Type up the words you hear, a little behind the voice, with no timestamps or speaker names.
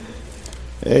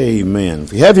Amen.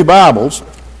 If you have your Bibles,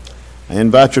 I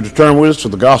invite you to turn with us to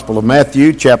the Gospel of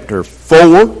Matthew, chapter 4.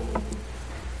 We'll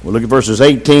look at verses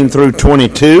 18 through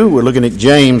 22. We're looking at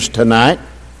James tonight.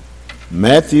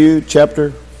 Matthew, chapter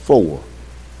 4.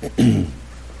 We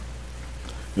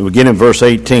begin in verse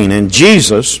 18. And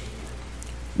Jesus,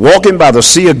 walking by the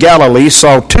Sea of Galilee,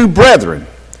 saw two brethren,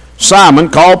 Simon,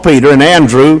 called Peter, and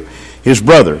Andrew, his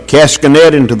brother, cast a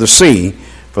net into the sea,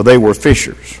 for they were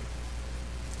fishers.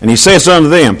 And he says unto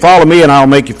them, Follow me, and I'll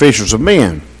make you fishers of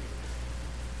men.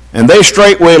 And they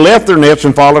straightway left their nets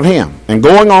and followed him. And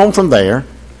going on from there,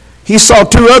 he saw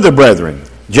two other brethren,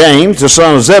 James, the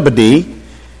son of Zebedee,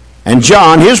 and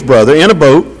John, his brother, in a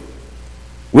boat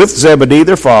with Zebedee,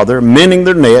 their father, mending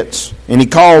their nets. And he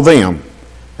called them.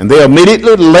 And they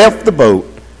immediately left the boat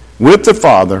with their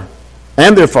father,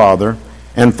 and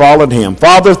followed him.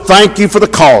 Father, thank you for the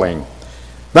calling.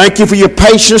 Thank you for your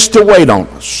patience to wait on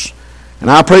us. And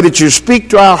I pray that you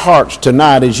speak to our hearts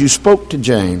tonight as you spoke to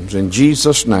James. In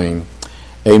Jesus' name,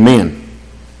 amen.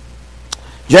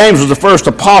 James was the first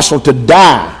apostle to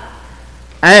die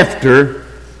after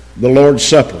the Lord's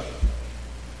Supper.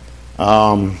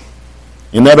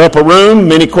 In that upper room,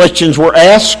 many questions were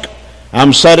asked.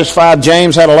 I'm satisfied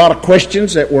James had a lot of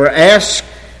questions that were asked,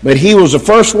 but he was the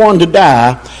first one to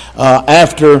die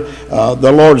after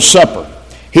the Lord's Supper.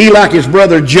 He, like his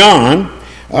brother John,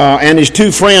 and his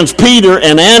two friends Peter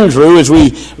and Andrew, as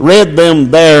we read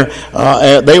them there,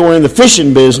 they were in the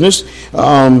fishing business.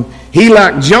 He,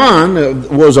 like John,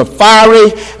 was a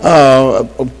fiery,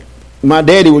 my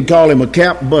daddy would call him a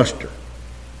cap buster.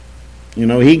 You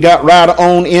know, he got right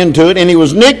on into it, and he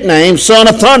was nicknamed Son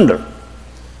of Thunder,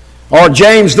 or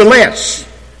James the Less.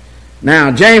 Now,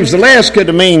 James the Less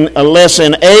could mean a less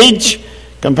in age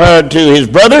compared to his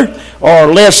brother, or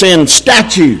less in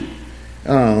stature.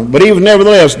 But he was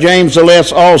nevertheless James the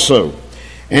Less also.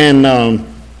 And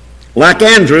like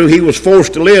Andrew, he was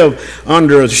forced to live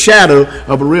under the shadow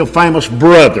of a real famous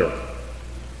brother.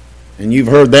 And you've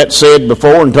heard that said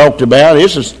before and talked about.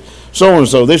 This is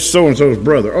so-and-so. This is so-and-so's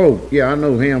brother. Oh, yeah, I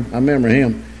know him. I remember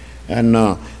him. And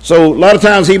so a lot of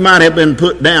times he might have been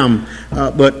put down.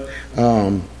 But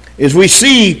as we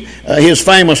see his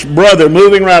famous brother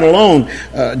moving right along,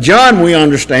 John, we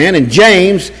understand, and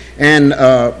James and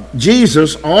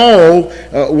Jesus all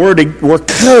were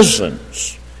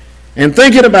cousins. And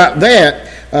thinking about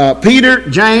that, Peter,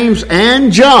 James,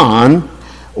 and John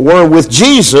were with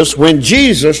Jesus when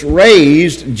Jesus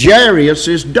raised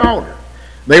Jairus' daughter.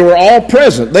 They were all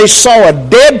present. They saw a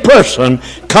dead person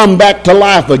come back to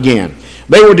life again.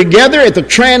 They were together at the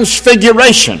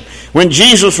Transfiguration when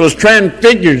Jesus was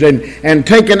transfigured and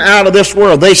taken out of this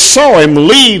world. They saw him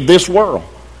leave this world.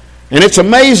 And it's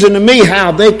amazing to me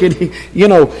how they could,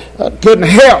 couldn't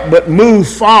help but move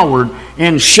forward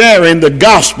in sharing the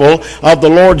gospel of the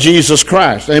Lord Jesus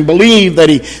Christ and believe that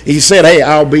he said, hey,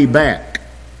 I'll be back.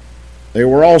 They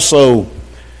were also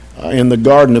in the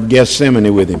Garden of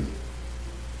Gethsemane with him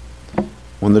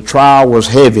when the trial was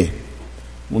heavy,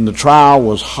 when the trial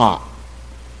was hot,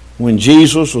 when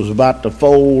Jesus was about to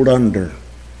fold under,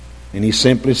 and he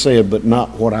simply said, but not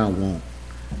what I want,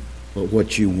 but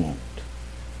what you want.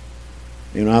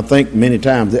 You know, I think many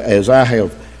times as I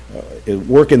have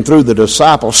working through the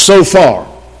disciples so far,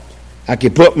 I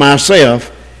could put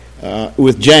myself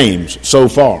with James so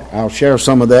far. I'll share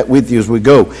some of that with you as we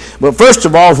go. But first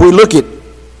of all, if we look at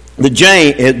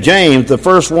James, the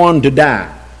first one to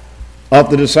die of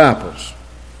the disciples,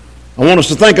 I want us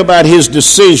to think about his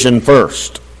decision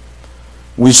first.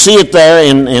 We see it there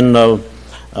in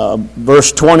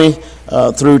verse 20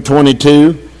 through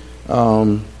 22.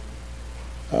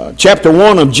 Chapter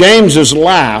 1 of James's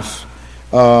life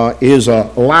is a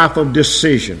life of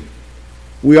decision.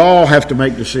 We all have to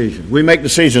make decisions. We make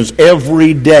decisions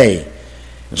every day.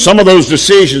 And some of those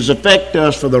decisions affect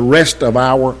us for the rest of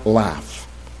our life.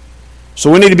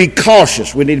 So we need to be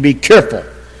cautious. We need to be careful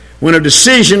when a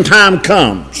decision time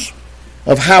comes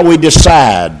of how we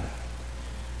decide.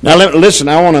 Now listen,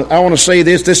 I want to say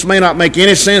this. This may not make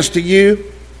any sense to you.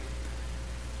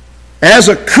 As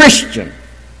a Christian,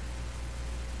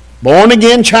 born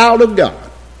again child of God,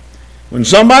 when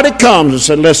somebody comes and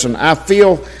says, listen, I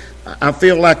feel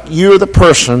like you're the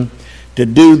person to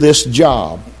do this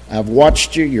job. I've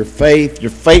watched you, your faith,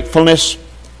 your faithfulness.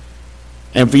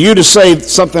 And for you to say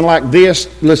something like this,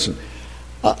 listen,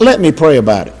 let me pray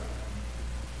about it.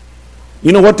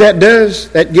 You know what that does?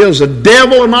 That gives the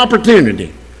devil an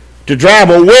opportunity to drive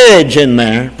a wedge in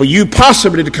there for you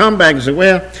possibly to come back and say,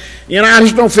 well, I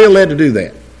just don't feel led to do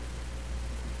that.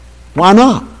 Why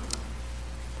not?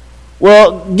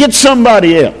 Well, get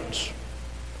somebody else.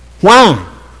 Why?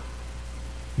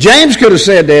 James could have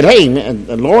said that, hey, man,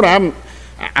 Lord, I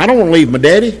don't want to leave my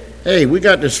daddy. Hey, we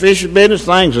got this fishing business,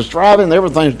 things are thriving,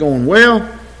 everything's going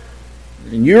well.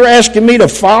 And you're asking me to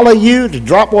follow you, to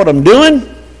drop what I'm doing?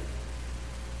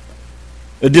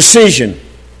 A decision.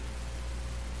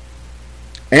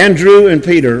 Andrew and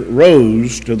Peter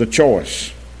rose to the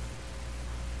choice.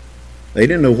 They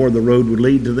didn't know where the road would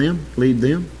lead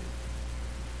them.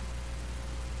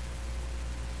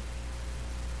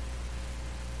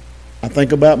 I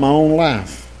think about my own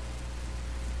life.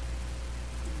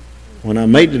 When I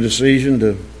made the decision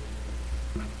to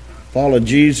follow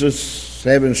Jesus,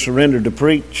 having surrendered to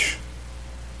preach,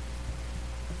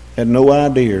 had no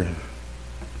idea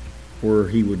where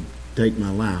he would take my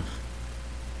life,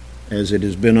 as it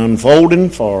has been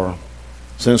unfolding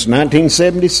since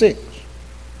 1976.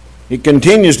 It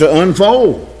continues to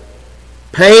unfold,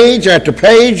 page after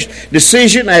page,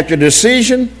 decision after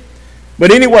decision.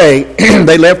 But anyway,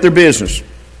 they left their business,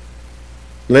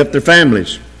 left their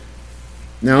families.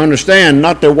 Now understand,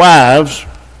 not their wives,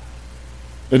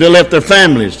 but they left their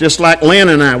families. Just like Lynn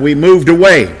and I, we moved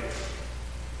away.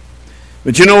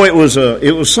 But you know, it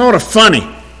was sort of funny.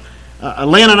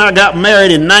 Lynn and I got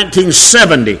married in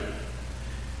 1970.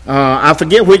 I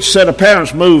forget which set of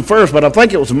parents moved first, but I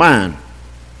think it was mine.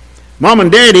 Mom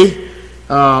and Daddy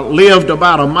lived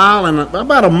about a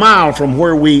mile from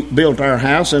where we built our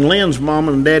house, and Lynn's mom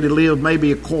and daddy lived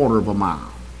maybe a quarter of a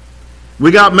mile. We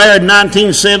got married in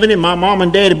 1970. My mom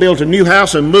and daddy built a new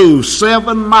house and moved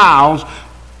 7 miles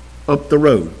up the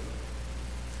road.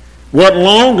 Wasn't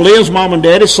long, Lynn's mom and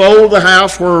daddy sold the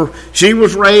house where she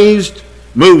was raised,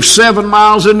 moved 7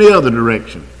 miles in the other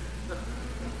direction.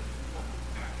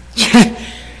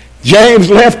 James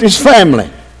left his family.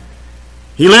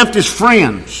 He left his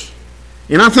friends.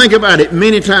 And I think about it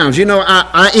many times. You know,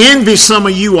 I envy some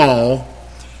of you all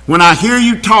when I hear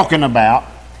you talking about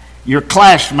your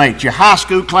classmates, your high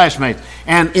school classmates.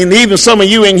 And even some of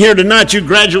you in here tonight, you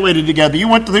graduated together. You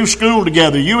went through school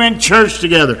together. You in church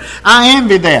together. I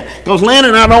envy that because Lynn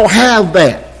and I don't have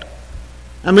that.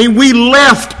 I mean, we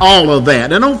left all of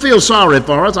that. I don't feel sorry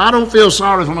for us. I don't feel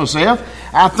sorry for myself.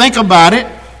 I think about it,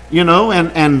 you know,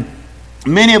 and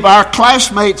many of our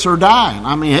classmates are dying.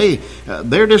 I mean, hey,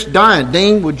 they're just dying.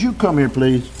 Dean, would you come here,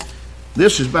 please?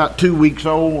 This is about 2 weeks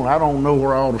old. I don't know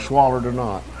where I ought to swallow it or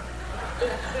not.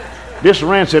 Just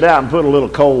rinse it out and put a little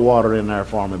cold water in there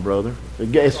for me, brother.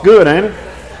 It's good, ain't it?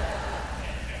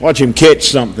 Watch him catch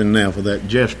something now for that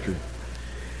gesture.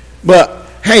 But,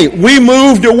 hey, we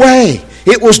moved away.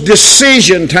 It was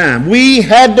decision time. We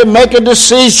had to make a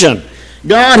decision.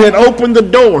 God had opened the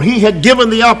door. He had given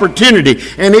the opportunity,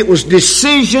 and it was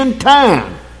decision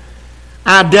time.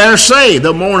 I dare say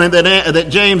the morning that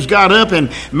James got up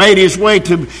and made his way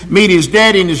to meet his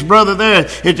daddy and his brother there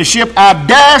at the ship, I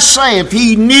dare say if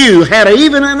he knew, had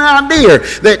even an idea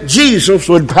that Jesus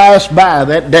would pass by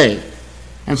that day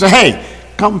and say, hey,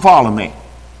 come follow me.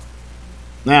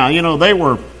 Now, you know, they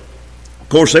were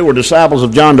disciples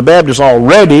of John the Baptist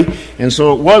already, and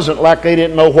so it wasn't like they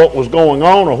didn't know what was going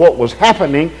on or what was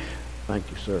happening. Thank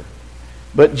you, sir.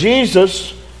 But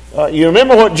Jesus, you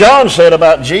remember what John said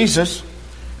about Jesus?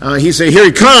 He said, here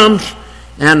he comes,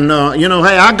 and,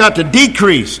 hey, I got to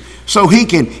decrease so he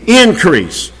can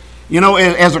increase. You know,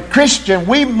 as a Christian,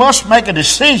 we must make a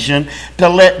decision to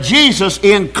let Jesus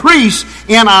increase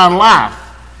in our life.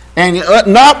 And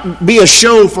not be a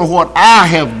show for what I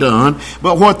have done,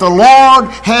 but what the Lord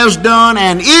has done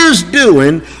and is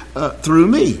doing through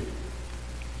me.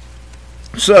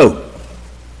 So,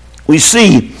 we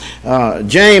see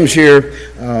James here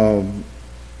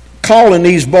calling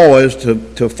these boys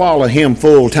to follow him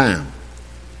full time.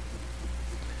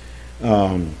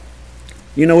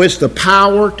 You know, it's the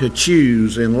power to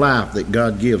choose in life that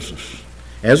God gives us.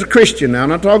 As a Christian, now I'm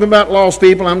not talking about lost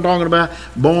people, I'm talking about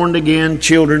born-again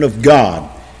children of God.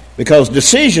 Because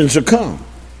decisions will come.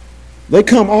 They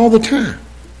come all the time.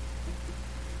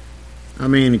 I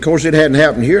mean, of course it hadn't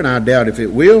happened here, and I doubt if it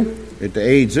will, at the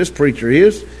age this preacher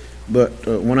is. But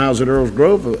when I was at Earls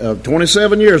Grove,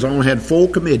 27 years, I only had 4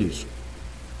 committees.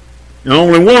 And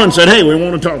only one said, hey, we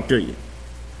want to talk to you.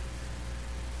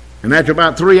 And after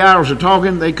about 3 hours of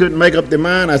talking, they couldn't make up their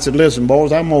mind. I said, listen,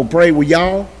 boys, I'm going to pray with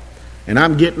y'all. And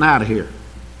I'm getting out of here.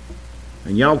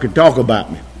 And y'all can talk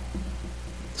about me.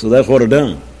 So that's what I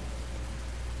done.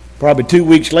 Probably 2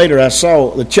 weeks later, I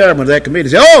saw the chairman of that committee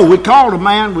say, oh, we called a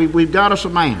man. We've got us a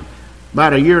man.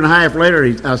 About a year and a half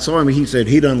later, I saw him. He said,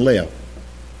 he done left.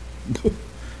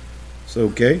 It's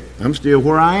okay. I'm still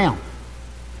where I am.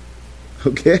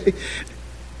 Okay?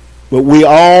 But we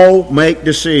all make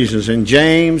decisions. And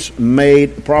James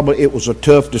made, probably it was a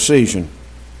tough decision.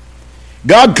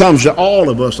 God comes to all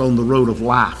of us on the road of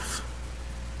life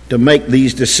to make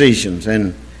these decisions.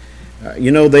 And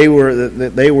they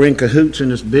were in cahoots in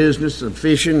this business of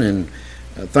fishing, and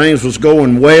things was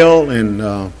going well.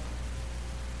 And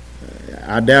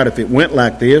I doubt if it went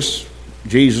like this,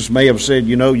 Jesus may have said,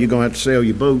 you're going to have to sell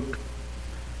your boat,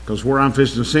 because where I'm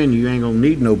fixing to send you ain't going to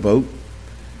need no boat.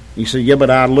 He said, yeah,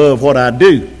 but I love what I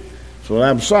do, so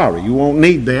I'm sorry, you won't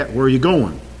need that. Where are you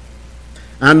going?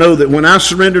 I know that when I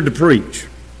surrendered to preach,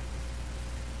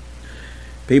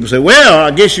 people say, well,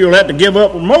 I guess you'll have to give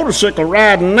up motorcycle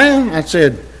riding now. I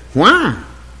said, why?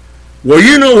 Well,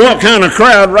 you know what kind of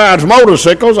crowd rides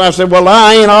motorcycles. I said, well,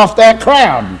 I ain't off that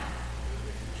crowd.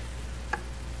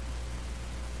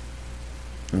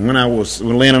 And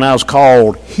when Lynn and I was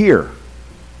called here,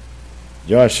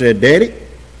 Josh said, Daddy,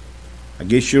 I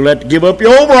guess you'll have to give up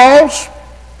your overalls.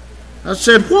 I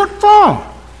said, what for?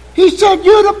 He said,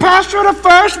 you're the pastor of the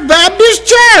First Baptist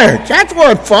Church. That's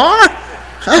what for.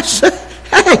 I said,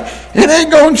 hey, it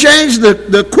ain't going to change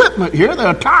the equipment here,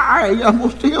 the attire. I'm going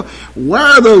to still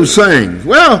wear those things.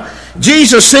 Well,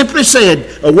 Jesus simply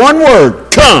said one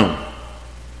word, come,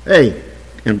 hey,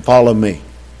 and follow me.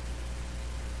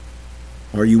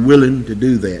 Are you willing to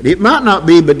do that? It might not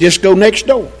be, but just go next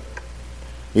door.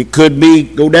 It could be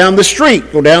go down the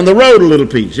street, go down the road a little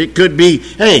piece. It could be,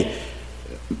 hey,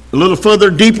 a little further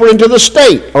deeper into the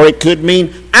state. Or it could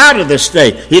mean out of the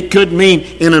state. It could mean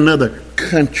in another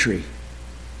country.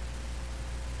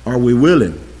 Are we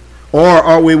willing? Or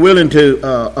are we willing to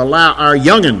allow our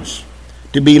young'uns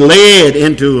to be led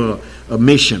into a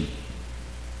mission?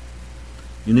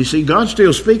 And you see, God's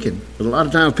still speaking. But a lot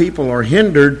of times people are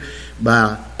hindered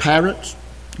by parents,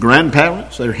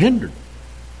 grandparents. They're hindered.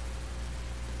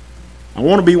 I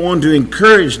want to be one to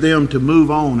encourage them to move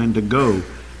on and to go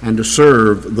and to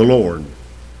serve the Lord.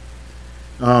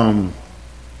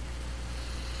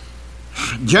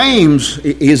 James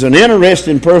is an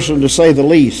interesting person, to say the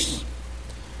least.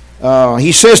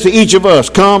 He says to each of us,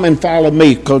 come and follow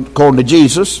me, according to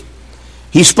Jesus.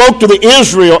 He spoke to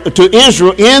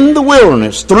Israel in the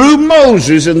wilderness through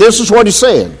Moses, and this is what he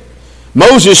said.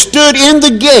 Moses stood in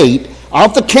the gate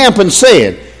of the camp and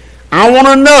said, I want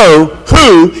to know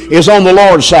who is on the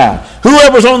Lord's side.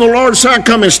 Whoever's on the Lord's side,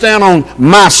 come and stand on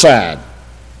my side.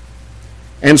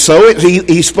 And so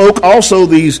he spoke also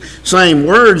these same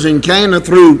words in Canaan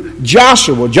through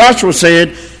Joshua. Joshua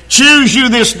said, choose you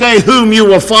this day whom you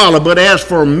will follow, but as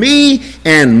for me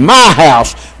and my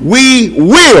house, we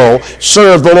will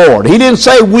serve the Lord. He didn't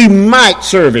say we might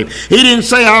serve him. He didn't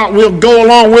say we'll go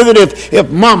along with it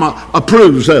if mama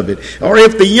approves of it, or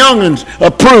if the young'uns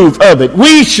approve of it.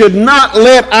 We should not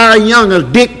let our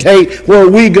young'uns dictate where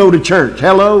we go to church.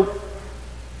 Hello?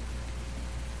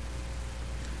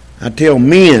 I tell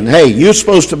men, hey, you're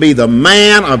supposed to be the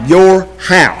man of your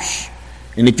house.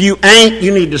 And if you ain't,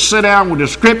 you need to sit down with the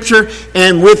Scripture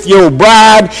and with your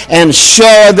bride and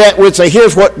share that with, say,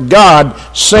 here's what God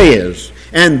says.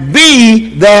 And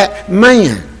be that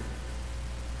man.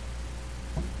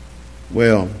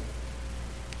 Well,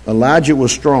 Elijah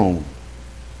was strong.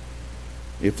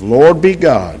 If the Lord be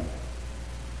God,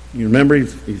 you remember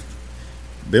he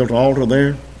built an altar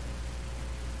there,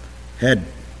 had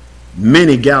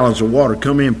many gallons of water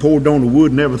come in, poured on the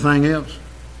wood and everything else.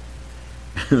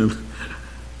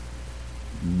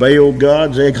 Baal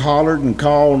gods, they hollered and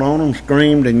called on them,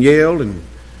 screamed and yelled, and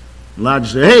Elijah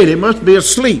said, hey, they must be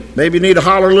asleep. Maybe you need to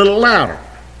holler a little louder.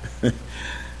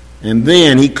 And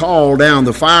then he called down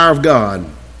the fire of God.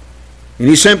 And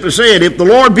he simply said, if the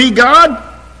Lord be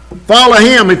God, follow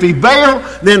him. If he Baal,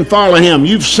 then follow him.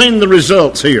 You've seen the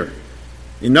results here.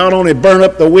 It not only burned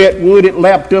up the wet wood, it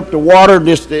lapped up the water,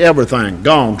 just everything.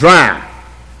 Gone, dry.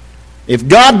 If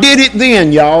God did it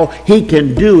then, y'all, he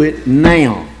can do it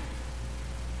now.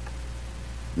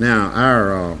 Now,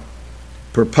 our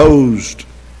proposed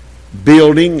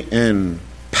building and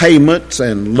payments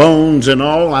and loans and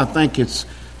all, I think it's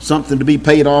something to be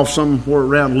paid off somewhere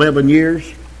around 11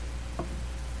 years.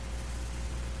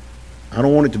 I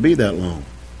don't want it to be that long.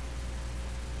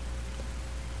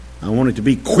 I want it to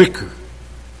be quicker.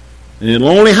 And it'll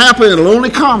only happen, it'll only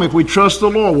come if we trust the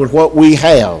Lord with what we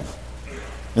have.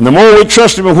 And the more we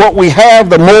trust him with what we have,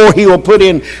 the more he will put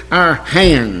in our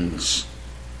hands.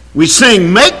 We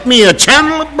sing, make me a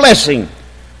channel of blessing,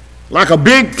 like a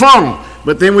big funnel.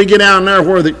 But then we get down there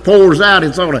where it pours out,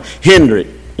 it's going to hinder it,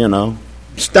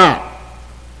 Stop.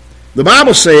 The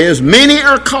Bible says, many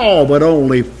are called, but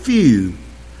only few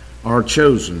are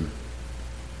chosen.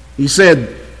 He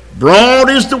said, broad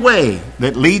is the way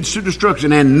that leads to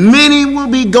destruction, and many will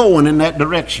be going in that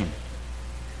direction.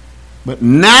 But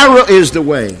narrow is the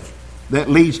way that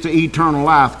leads to eternal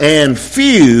life, and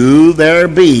few there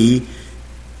be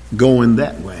going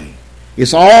that way.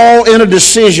 It's all in a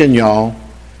decision, y'all.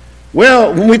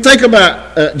 Well, when we think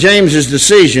about James's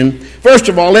decision, first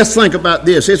of all, let's think about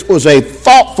this. It was a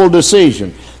thoughtful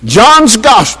decision. John's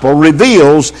gospel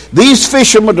reveals these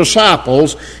fishermen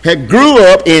disciples had grew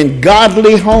up in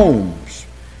godly homes.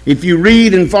 If you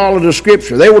read and follow the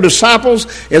scripture, they were disciples,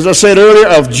 as I said earlier,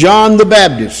 of John the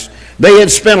Baptist. They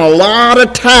had spent a lot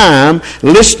of time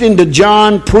listening to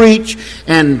John preach,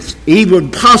 and he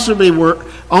would possibly were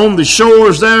on the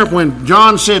shores there when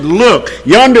John said, "Look,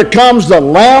 yonder comes the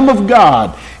Lamb of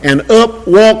God." And up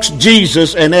walks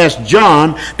Jesus and asks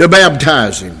John to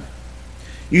baptize him.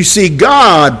 You see,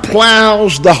 God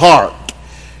plows the heart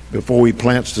before he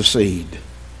plants the seed.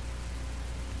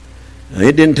 Now,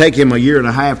 it didn't take him a year and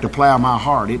a half to plow my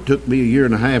heart. It took me a year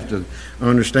and a half to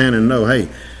understand and know, hey,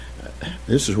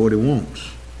 this is what he wants.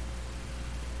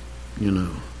 You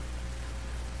know,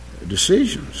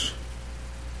 decisions.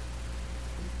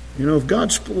 You know, if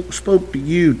God spoke to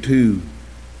you to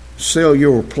sell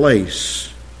your place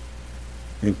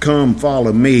and come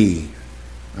follow me,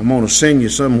 I'm going to send you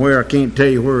somewhere. I can't tell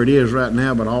you where it is right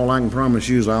now, but all I can promise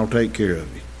you is I'll take care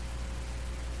of you.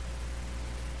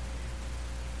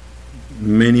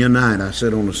 Many a night I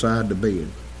sat on the side of the bed.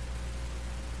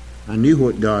 I knew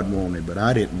what God wanted, but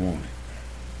I didn't want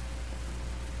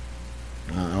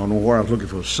it. I don't know where I was looking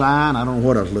for a sign. I don't know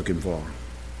what I was looking for.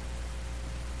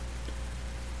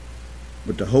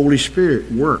 But the Holy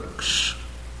Spirit works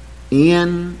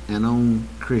in and on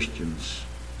Christians.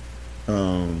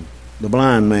 The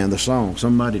blind man, the song,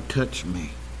 "Somebody Touch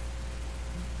Me."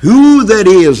 Who that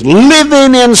is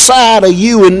living inside of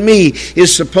you and me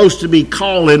is supposed to be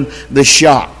calling the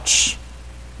shots.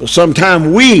 But sometimes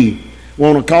we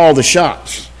want to call the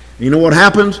shots. You know what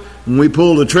happens when we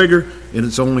pull the trigger and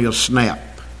it's only a snap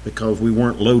because we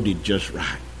weren't loaded just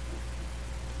right.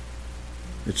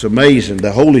 It's amazing.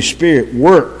 The Holy Spirit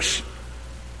works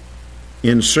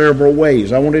in several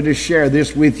ways. I wanted to share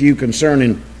this with you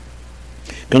concerning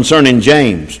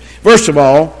James. First of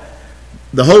all,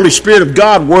 the Holy Spirit of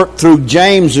God worked through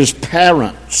James's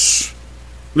parents.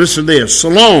 Listen to this.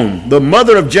 Salome, the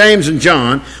mother of James and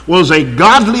John, was a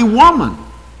godly woman.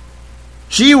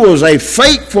 She was a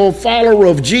faithful follower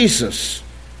of Jesus.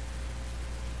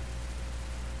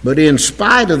 But in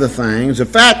spite of the things, the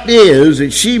fact is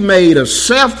that she made a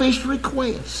selfish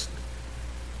request.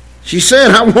 She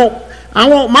said, I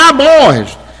want my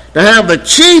boys to have the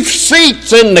chief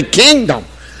seats in the kingdom.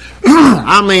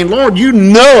 I mean, Lord, you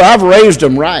know I've raised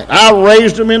them right. I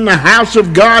raised them in the house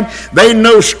of God. They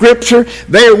know Scripture.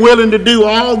 They're willing to do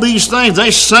all these things. They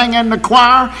sing in the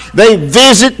choir. They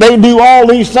visit. They do all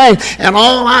these things. And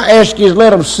all I ask you is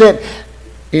let them sit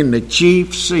in the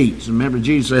chief seats. Remember,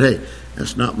 Jesus said, hey,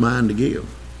 that's not mine to give.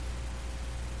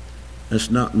 That's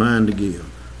not mine to give.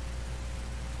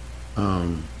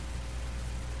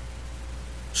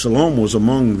 Salome was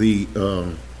among the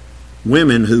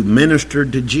women who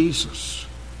ministered to Jesus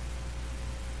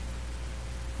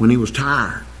when he was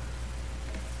tired,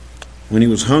 when he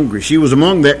was hungry. She was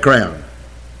among that crowd.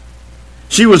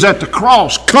 She was at the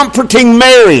cross comforting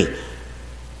Mary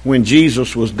when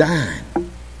Jesus was dying.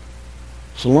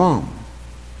 Salome,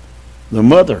 the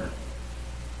mother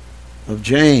of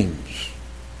James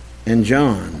and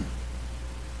John.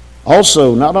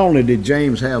 Also, not only did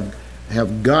James have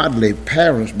godly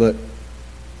parents, but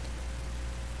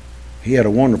he had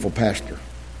a wonderful pastor.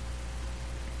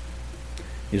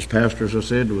 His pastor, as I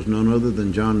said, was none other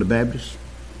than John the Baptist.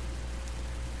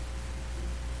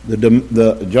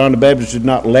 John the Baptist did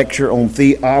not lecture on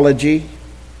theology.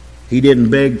 He didn't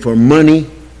beg for money.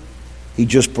 He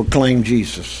just proclaimed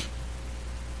Jesus.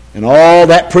 And all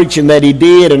that preaching that he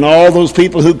did, and all those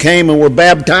people who came and were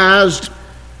baptized,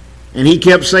 and he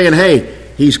kept saying, hey,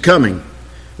 he's coming.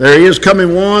 There is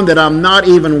coming one that I'm not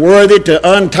even worthy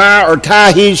to untie or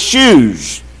tie his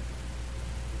shoes.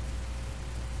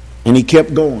 And he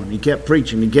kept going. He kept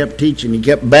preaching. He kept teaching. He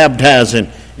kept baptizing.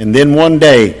 And then one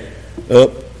day,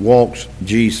 up walks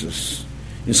Jesus.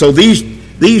 And so these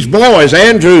boys,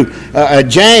 Andrew,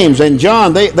 James, and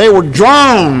John, they were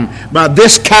drawn by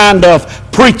this kind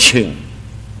of preaching.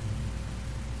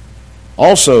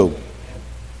 Also,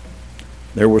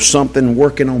 there was something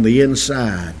working on the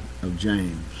inside of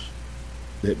James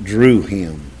that drew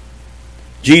him.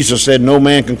 Jesus said, no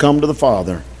man can come to the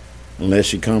Father unless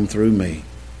he come through me.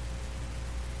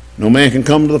 No man can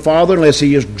come to the Father unless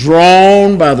he is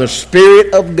drawn by the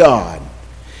Spirit of God.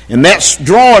 And that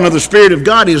drawing of the Spirit of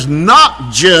God is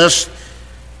not just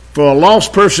for a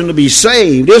lost person to be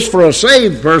saved. It's for a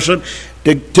saved person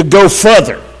to go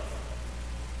further.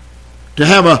 To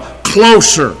have a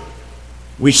closer.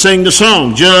 We sing the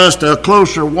song, just a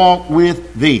closer walk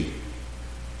with thee.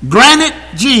 Grant it,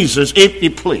 Jesus, if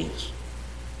you please.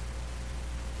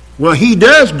 Well, he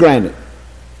does grant it.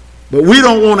 But we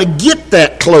don't want to get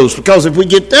that close, because if we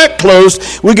get that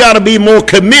close, we got to be more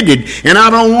committed. And I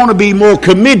don't want to be more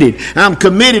committed. I'm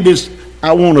committed as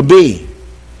I want to be.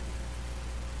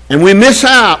 And we miss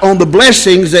out on the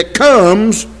blessings that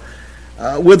comes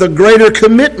with a greater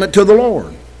commitment to the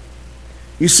Lord.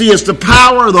 You see, it's the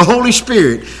power of the Holy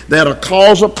Spirit that'll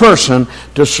cause a person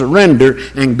to surrender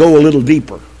and go a little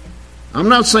deeper. I'm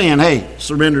not saying, hey,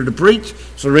 surrender to preach,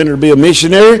 surrender to be a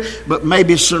missionary, but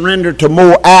maybe surrender to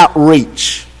more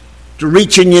outreach, to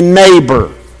reaching your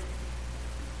neighbor.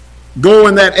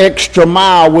 Going that extra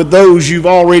mile with those you've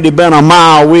already been a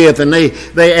mile with, and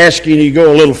they ask you to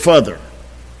go a little further.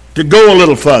 To go a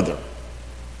little further.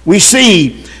 We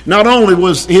see not only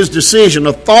was his decision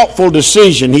a thoughtful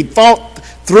decision, he thought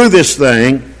through this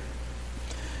thing,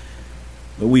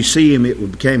 but we see him,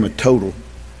 it became a total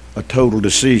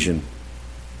decision.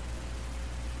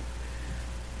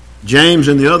 James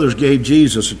and the others gave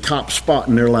Jesus a top spot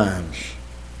in their lives.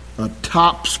 A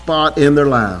top spot in their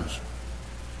lives.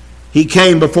 He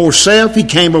came before self, he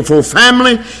came before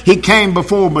family, he came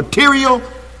before material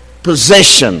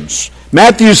possessions.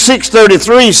 Matthew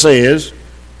 6:33 says,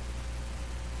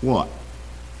 what?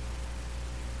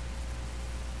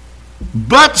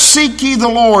 But seek ye the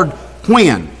Lord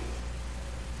when?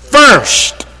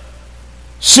 First.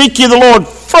 Seek ye the Lord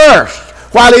first,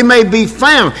 while he may be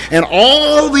found. And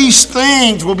all these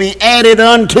things will be added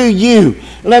unto you.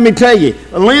 Let me tell you,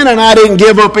 Lynn and I didn't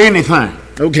give up anything.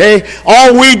 Okay?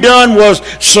 All we done was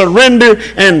surrender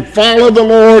and follow the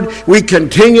Lord. We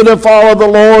continue to follow the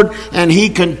Lord, and he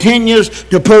continues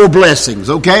to pour blessings.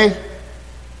 Okay?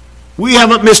 We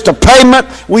haven't missed a payment.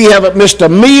 We haven't missed a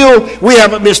meal. We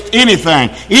haven't missed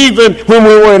anything. Even when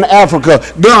we were in Africa,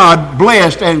 God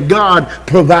blessed and God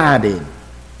provided.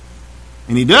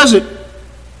 And he does it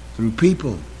through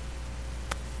people.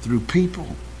 Through people.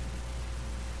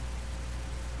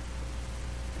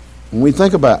 When we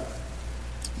think about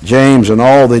James and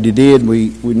all that he did,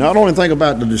 we not only think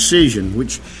about the decision,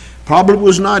 which probably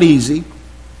was not easy,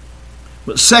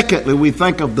 but secondly, we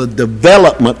think of the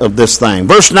development of this thing.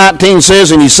 Verse 19 says,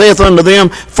 and he saith unto them,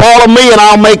 follow me, and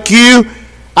I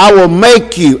will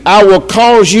make you, I will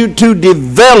cause you to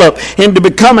develop into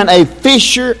becoming a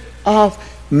fisher of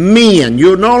men.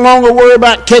 You'll no longer worry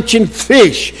about catching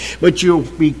fish, but you'll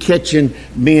be catching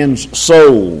men's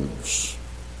souls.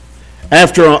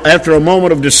 After a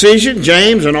moment of decision,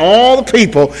 James and all the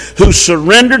people who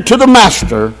surrendered to the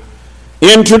Master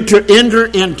enter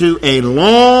into a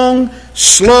long,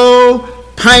 slow,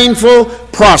 painful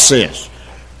process.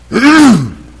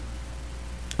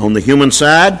 On the human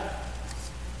side,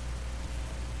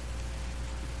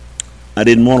 I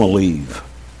didn't want to leave.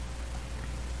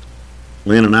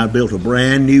 Lynn and I built a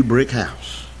brand new brick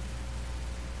house.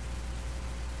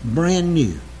 Brand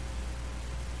new.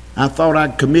 I thought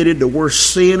I'd committed the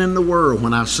worst sin in the world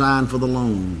when I signed for the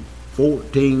loan.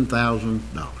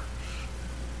 $14,000.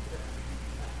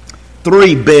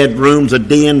 3 bedrooms, a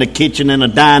den, a kitchen, and a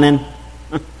dining.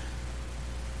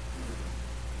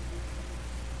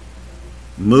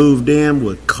 Moved in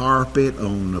with carpet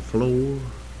on the floor.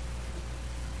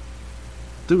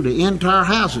 Through the entire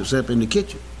house except in the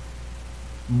kitchen.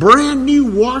 Brand new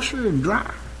washer and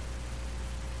dryer.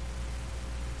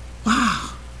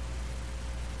 Wow.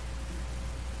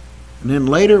 And then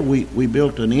later we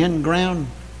built an in-ground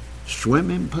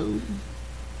swimming pool.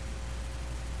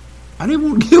 I didn't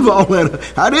want to give all that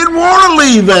up. I didn't want to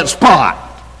leave that spot.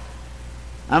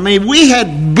 I mean, we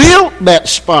had built that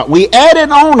spot. We added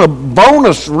on a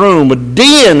bonus room, a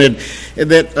den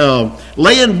that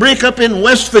laying brick up in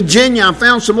West Virginia. I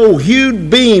found some old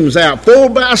hewed beams out,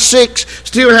 4x6,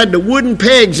 still had the wooden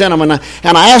pegs in them. And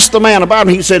I asked the man about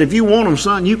them. He said, if you want them,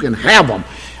 son, you can have them.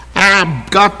 I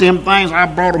got them things. I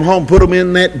brought them home, put them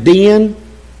in that den.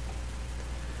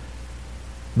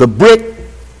 The brick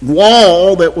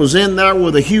wall that was in there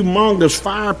with a humongous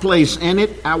fireplace in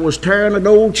it, I was tearing an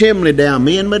old chimney down,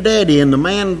 me and my daddy, and the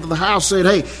man of the house said,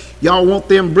 hey, y'all want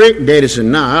them brick? Daddy said,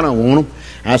 no, I don't want them.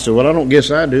 I said, well, I don't guess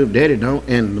I do if Daddy don't.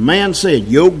 And the man said,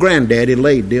 your granddaddy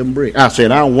laid them brick. I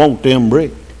said, I don't want them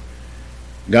brick.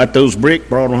 Got those brick,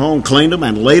 brought them home, cleaned them,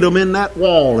 and laid them in that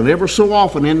wall. And ever so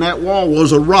often in that wall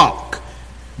was a rock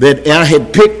that I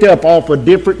had picked up off a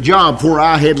different job where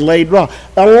I had laid rock.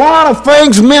 A lot of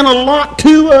things meant a lot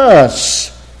to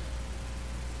us.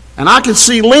 And I can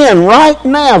see Lynn right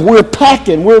now. We're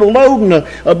packing. We're loading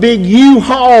a big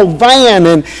U-Haul van.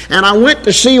 And I went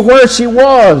to see where she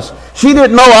was. She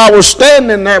didn't know I was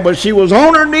standing there, but she was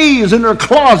on her knees in her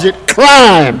closet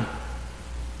crying.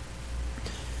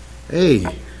 Hey,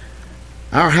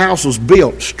 our house was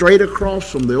built straight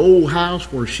across from the old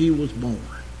house where she was born.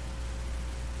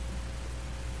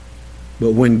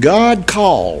 But when God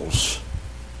calls,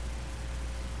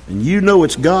 and you know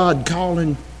it's God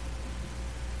calling,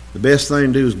 the best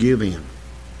thing to do is give in.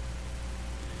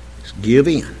 Just give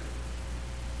in.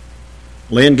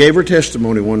 Lynn gave her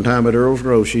testimony one time at Earl's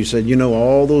Grove. She said, you know,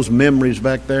 all those memories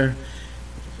back there,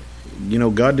 you know,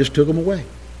 God just took them away.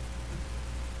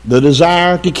 The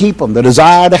desire to keep them, the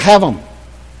desire to have them.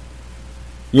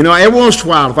 You know, every once in a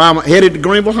while, if I'm headed to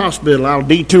Greenville Hospital, I'll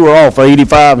detour off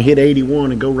 85 and hit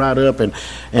 81 and go right up and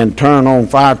turn on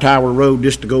Fire Tower Road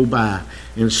just to go by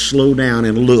and slow down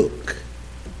and look.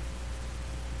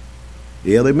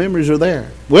 Yeah, the memories are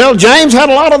there. Well, James had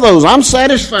a lot of those. I'm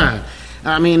satisfied.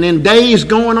 I mean, in days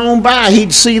going on by,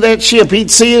 he'd see that ship.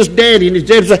 He'd see his daddy. And his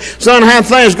daddy would say, son, how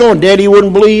things going? Daddy, you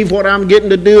wouldn't believe what I'm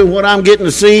getting to do and what I'm getting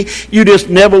to see. You just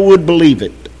never would believe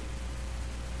it.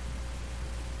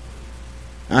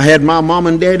 I had my mom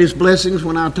and daddy's blessings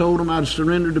when I told them I'd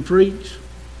surrender to preach.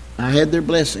 I had their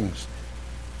blessings.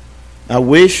 I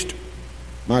wished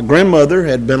my grandmother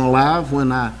had been alive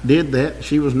when I did that.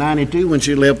 She was 92 when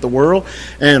she left the world.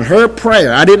 And her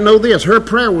prayer, I didn't know this, her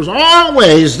prayer was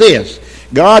always this: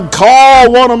 God,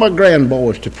 call one of my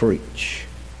grandboys to preach.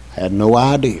 I had no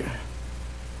idea.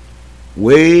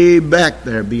 Way back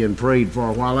there being prayed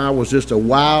for while I was just a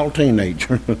wild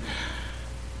teenager.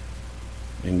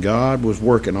 And God was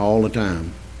working all the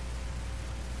time.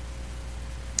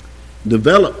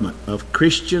 Development of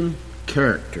Christian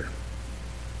character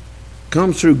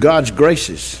comes through God's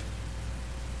graces.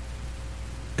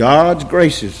 God's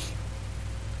graces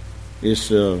is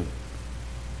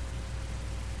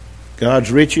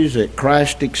God's riches at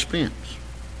Christ's expense.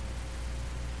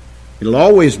 It'll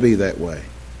always be that way.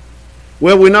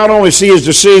 Well, we not only see his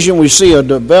decision, we see a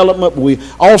development, but we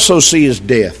also see his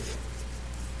death.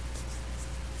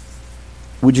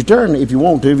 Would you turn, if you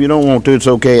want to? If you don't want to, it's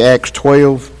okay. Acts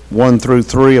 12, 1 through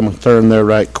 3. I'm going to turn there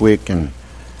right quick. And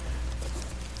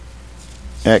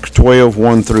Acts 12,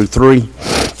 1 through 3.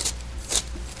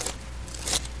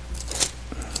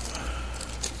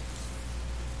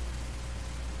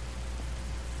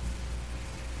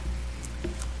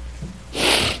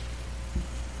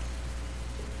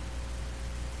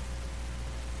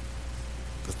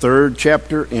 The third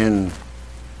chapter in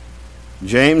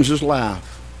James's life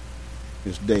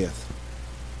is death.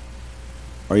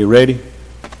 Are you ready?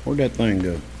 Where'd that thing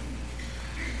go?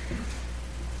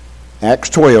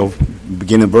 Acts 12,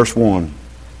 beginning verse 1.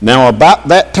 Now about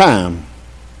that time,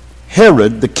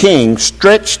 Herod the king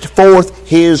stretched forth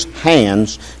his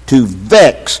hands to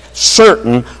vex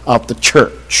certain of the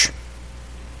church.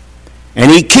 And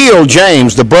he killed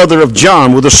James, the brother of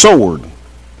John, with a sword.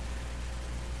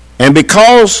 And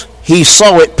because he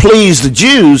saw it pleased the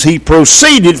Jews, he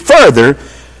proceeded further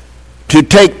to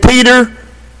take Peter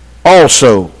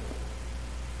also.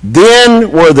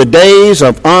 Then were the days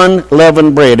of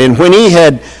unleavened bread. And when he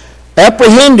had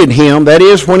apprehended him, that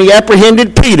is, when he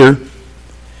apprehended Peter,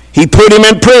 he put him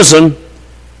in prison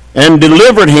and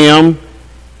delivered him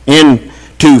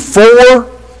into 4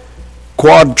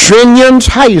 quaternions.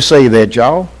 How you say that,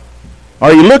 y'all?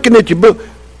 Are you looking at your book?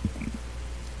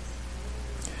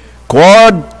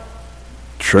 Quaternions?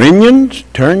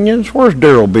 Turnions? Where's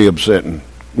Darrell Bibb sitting?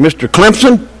 Mr.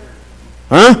 Clemson?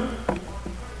 Huh?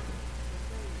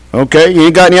 Okay, you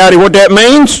ain't got any idea what that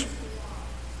means?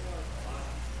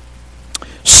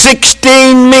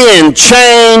 16 men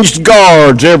changed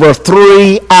guards every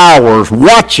 3 hours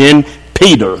watching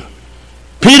Peter.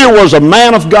 Peter was a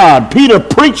man of God. Peter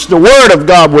preached the word of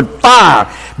God with fire,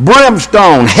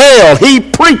 brimstone, hell. He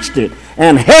preached it,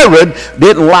 and Herod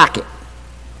didn't like it.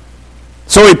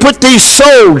 So he put these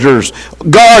soldiers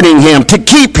guarding him to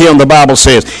keep him, the Bible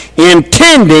says,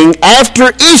 intending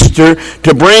after Easter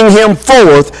to bring him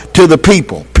forth to the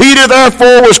people. Peter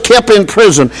therefore was kept in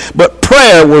prison, but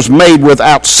prayer was made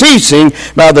without ceasing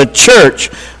by the church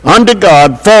unto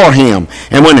God for him.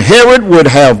 And when Herod would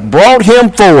have brought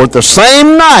him forth the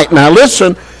same night, now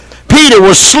listen, Peter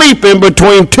was sleeping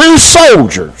between 2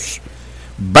 soldiers,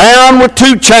 bound with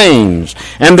 2 chains,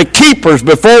 and the keepers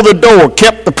before the door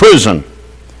kept the prison.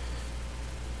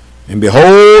 And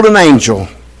behold, an angel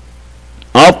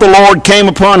of the Lord came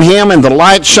upon him, and the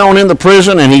light shone in the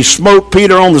prison, and he smote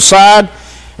Peter on the side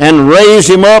and raised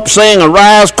him up, saying,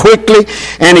 Arise quickly.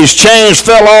 And his chains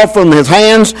fell off from his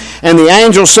hands. And the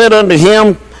angel said unto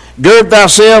him, Gird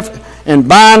thyself and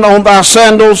bind on thy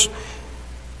sandals.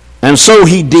 And so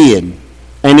he did.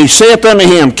 And he saith unto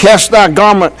him, Cast thy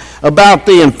garment about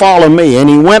thee, and follow me. And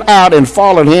he went out and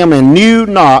followed him, and knew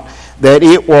not that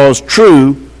it was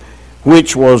true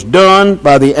which was done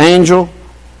by the angel,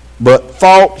 but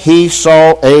thought he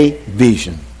saw a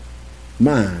vision.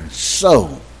 My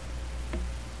soul.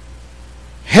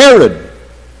 Herod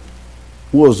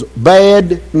was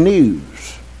bad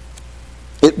news.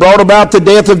 It brought about the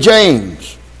death of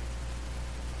James.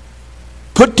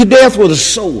 Put to death with a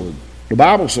sword, the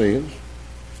Bible says.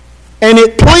 And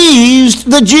it pleased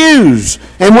the Jews.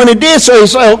 And when it did so, he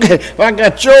said, okay, if I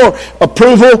got your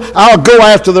approval, I'll go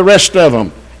after the rest of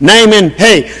them. Naming,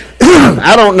 hey,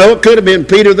 I don't know, it could have been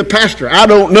Peter the pastor. I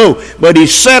don't know. But he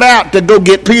set out to go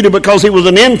get Peter because he was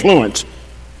an influence.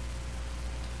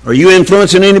 Are you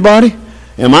influencing anybody?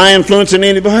 Am I influencing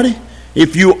anybody?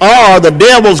 If you are, the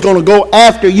devil's going to go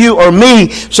after you or me,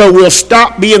 so we'll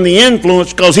stop being the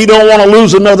influence because he don't want to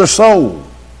lose another soul.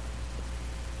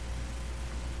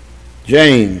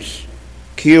 James,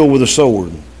 killed with a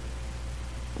sword.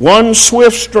 One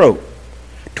swift stroke.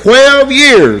 12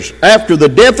 years after the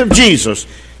death of Jesus,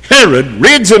 Herod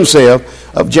rids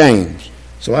himself of James.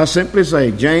 So I simply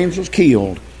say James was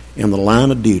killed in the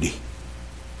line of duty.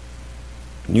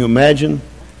 Can you imagine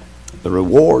the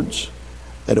rewards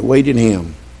that awaited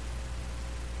him?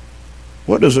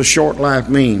 What does a short life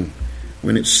mean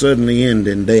when it suddenly ends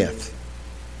in death?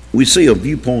 We see a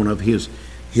viewpoint of his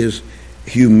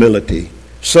humility.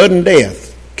 Sudden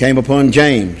death came upon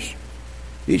James.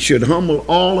 It should humble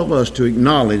all of us to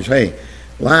acknowledge, hey,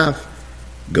 life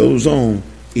goes on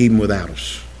even without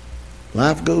us.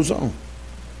 Life goes on.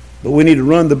 But we need to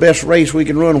run the best race we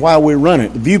can run while we run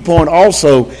it. The viewpoint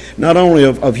also, not only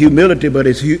of humility, but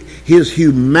his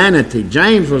humanity.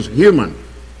 James was human.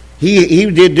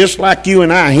 He did just like you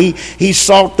and I. He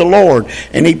sought the Lord,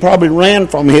 and he probably ran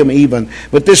from him even.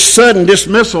 But this sudden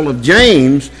dismissal of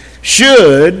James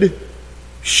should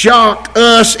shock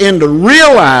us into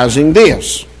realizing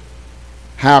this,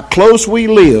 how close we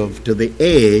live to the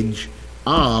edge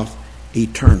of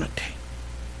eternity.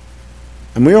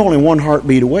 And we're only one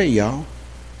heartbeat away, y'all.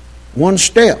 One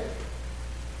step.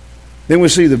 Then we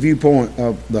see the viewpoint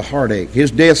of the heartache.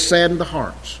 His death saddened the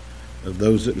hearts of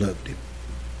those that loved him.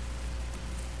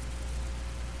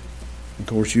 Of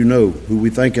course, you know who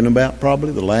we're thinking about,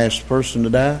 probably the last person to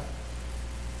die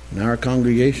in our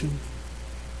congregation.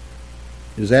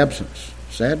 His absence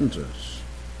saddens us.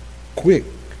 Quick.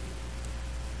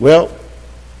 Well,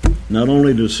 not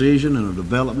only a decision and a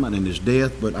development in his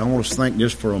death, but I want us to think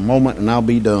just for a moment, and I'll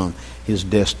be done, his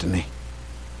destiny.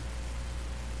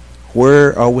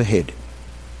 Where are we headed?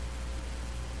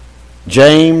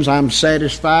 James, I'm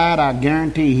satisfied, I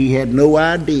guarantee he had no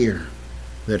idea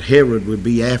that Herod would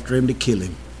be after him to kill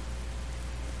him.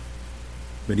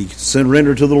 But he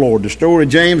surrendered to the Lord. The story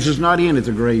of James does not end at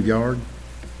the graveyard.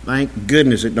 Thank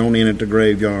goodness it don't end at the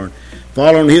graveyard.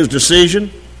 Following his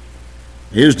decision,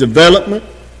 his development,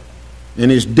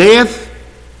 and his death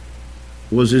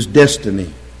was his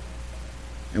destiny.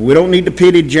 And we don't need to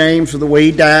pity James for the way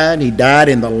he died. He died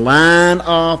in the line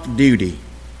of duty.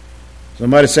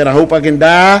 Somebody said, I hope I can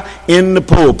die in the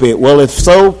pulpit. Well, if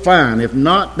so, fine. If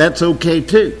not, that's okay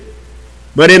too.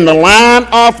 But in the line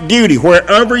of duty,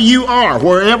 wherever you are,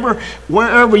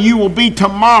 wherever you will be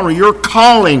tomorrow, your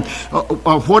calling,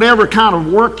 of whatever kind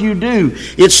of work you do,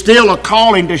 it's still a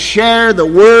calling to share the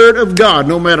Word of God,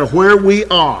 no matter where we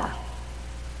are.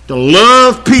 To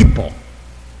love people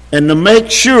and to make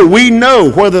sure we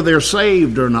know whether they're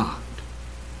saved or not.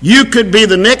 You could be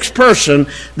the next person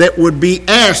that would be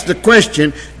asked the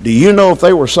question, do you know if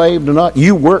they were saved or not?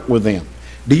 You work with them.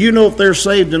 Do you know if they're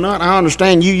saved or not? I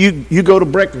understand you go to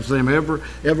breakfast with them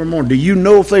every morning. Do you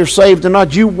know if they're saved or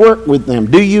not? You work with them.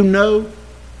 Do you know?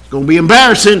 It's going to be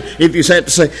embarrassing if you had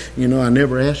to say, I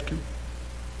never asked him.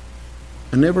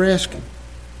 I never asked him.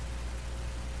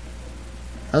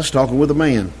 I was talking with a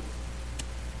man.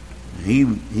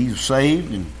 He's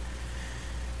saved and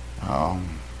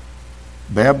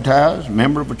baptized,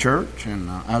 member of a church. And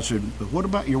I said, but what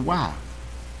about your wife?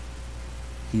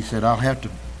 He said, I'll have to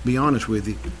be honest with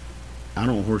you, I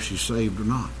don't know where she's saved or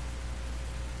not.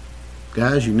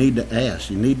 Guys, you need to ask.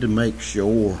 You need to make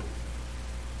sure.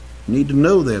 You need to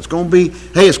know that. It's going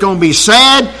to be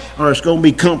sad or it's going to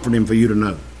be comforting for you to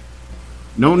know.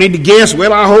 You don't need to guess,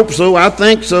 well, I hope so, I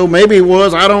think so, maybe it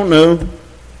was, I don't know.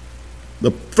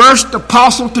 The first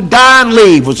apostle to die and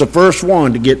leave was the first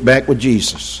one to get back with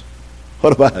Jesus.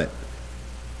 What about it?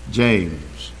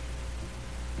 James,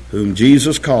 whom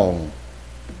Jesus called.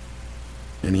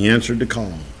 And he answered the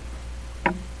call,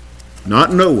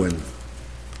 not knowing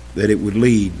that it would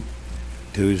lead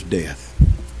to his death.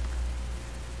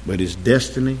 But his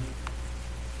destiny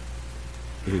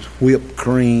his whipped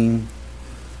cream,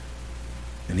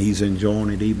 and he's enjoying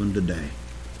it even today.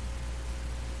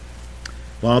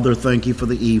 Father, thank you for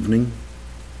the evening.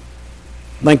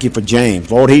 Thank you for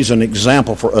James. Lord, he's an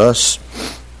example for us.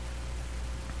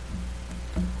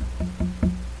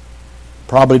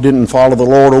 Probably didn't follow the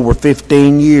Lord over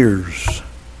 15 years.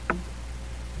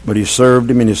 But he served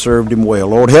him, and he served him well.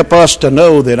 Lord, help us to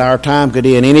know that our time could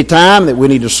end any time, that we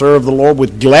need to serve the Lord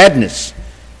with gladness.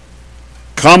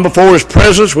 Come before his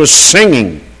presence with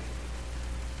singing.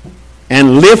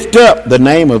 And lift up the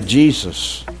name of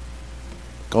Jesus.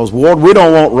 Because, Lord, we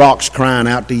don't want rocks crying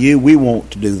out to you. We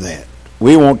want to do that.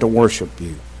 We want to worship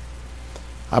you.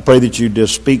 I pray that you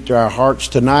just speak to our hearts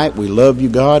tonight. We love you,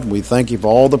 God. We thank you for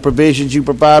all the provisions you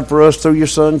provide for us through your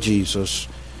Son, Jesus.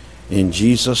 In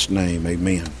Jesus' name,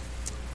 amen.